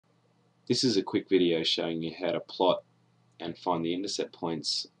This is a quick video showing you how to plot and find the intercept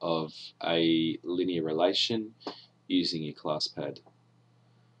points of a linear relation using your classpad.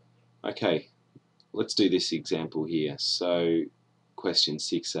 Okay, let's do this example here. So question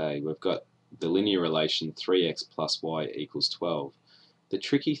 6a, we've got the linear relation 3x plus y equals 12. The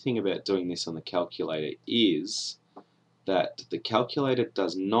tricky thing about doing this on the calculator is that the calculator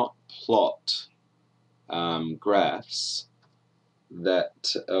does not plot graphs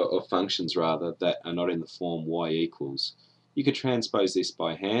that, or functions rather, that are not in the form y equals. You could transpose this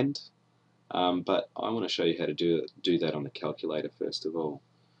by hand, but I want to show you how to do that on the calculator first of all.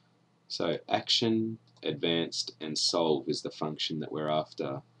 So action, advanced, and solve is the function that we're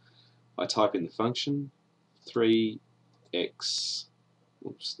after. I type in the function 3x,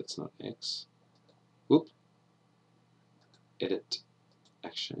 oops, that's not x, whoop, edit,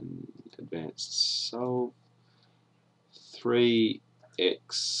 action, advanced, solve,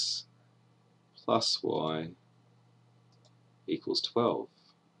 3x plus y equals 12.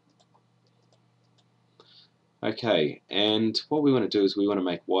 Okay, and what we want to do is we want to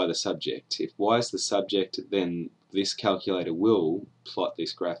make y the subject. If y is the subject, then this calculator will plot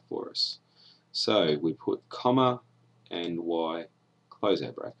this graph for us. So we put comma and y, close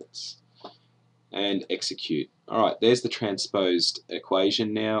our brackets, and execute. Alright, there's the transposed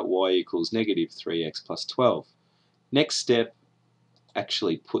equation now, y equals negative 3x plus 12. Next step,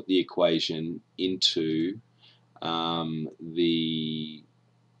 actually put the equation into the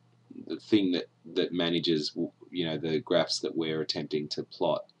thing that manages, you know, the graphs that we're attempting to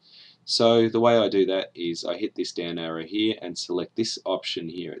plot. So the way I do that is I hit this down arrow here and select this option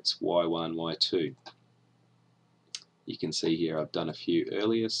here. It's y1, y2. You can see here I've done a few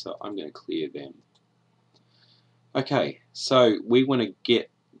earlier, so I'm going to clear them. Okay, so we want to get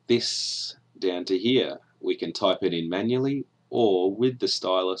this down to here. We can type it in manually, or with the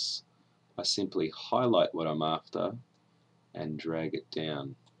stylus I simply highlight what I'm after and drag it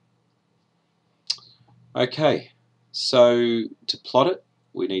down. Okay, so to plot it,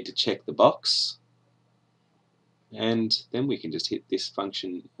 we need to check the box, and then we can just hit this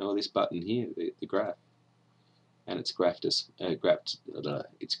function or this button here, the graph, and it's graphed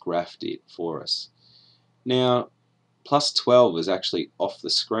it for us. Now, plus 12 is actually off the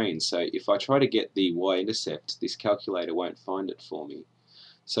screen, so if I try to get the y-intercept, this calculator won't find it for me.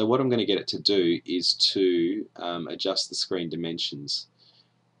 So what I'm going to get it to do is to adjust the screen dimensions.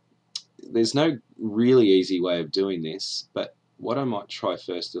 There's no really easy way of doing this, but what I might try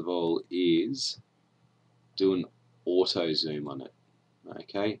first of all is do an auto zoom on it.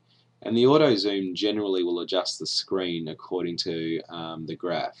 Okay, and the auto zoom generally will adjust the screen according to the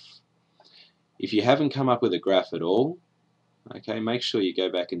graph. If you haven't come up with a graph at all, okay, make sure you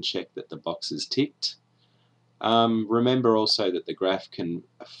go back and check that the box is ticked. Remember also that the graph can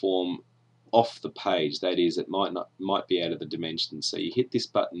form off the page, that is, it might be out of the dimensions. So you hit this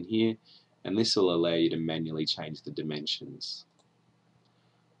button here, and this will allow you to manually change the dimensions.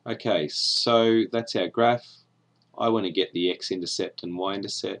 Okay, so that's our graph. I want to get the x-intercept and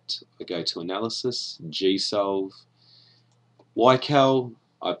y-intercept. I go to analysis, gsolve, ycal.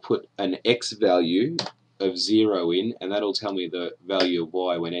 I put an x value of 0 in, and that'll tell me the value of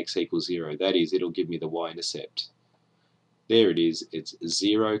y when x equals 0. That is, it'll give me the y-intercept. There it is, it's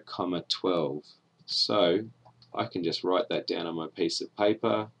 0, 12. So I can just write that down on my piece of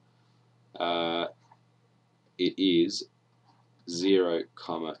paper. It is 0,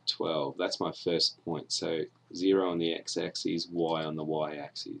 12. That's my first point. So 0 on the x-axis, y on the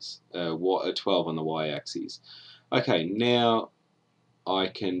y-axis, 12 on the y-axis. Okay, now I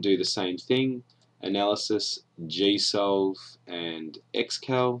can do the same thing. Analysis, gsolve, and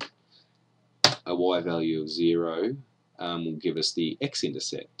xcal. A y value of 0 will give us the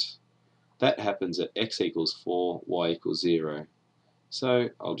x-intercept. That happens at x equals 4, y equals 0. So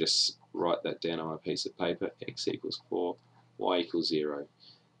I'll just write that down on my piece of paper, x equals 4, y equals 0.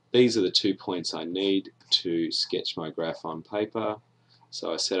 These are the 2 points I need to sketch my graph on paper.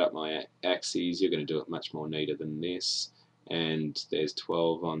 So I set up my axes. You're going to do it much more neater than this. And there's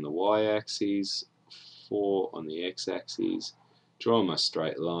 12 on the y-axis, 4 on the x-axis. Draw my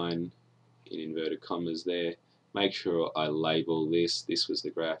straight line in inverted commas there. Make sure I label this. This was the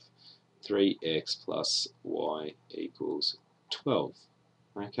graph. 3x plus y equals 12.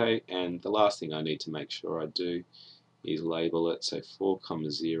 Okay, and the last thing I need to make sure I do is label it. So 4,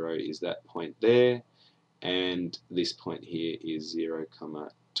 0 is that point there, and this point here is 0,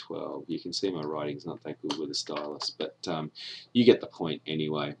 12. You can see my writing's not that good with a stylus, but you get the point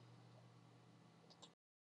anyway.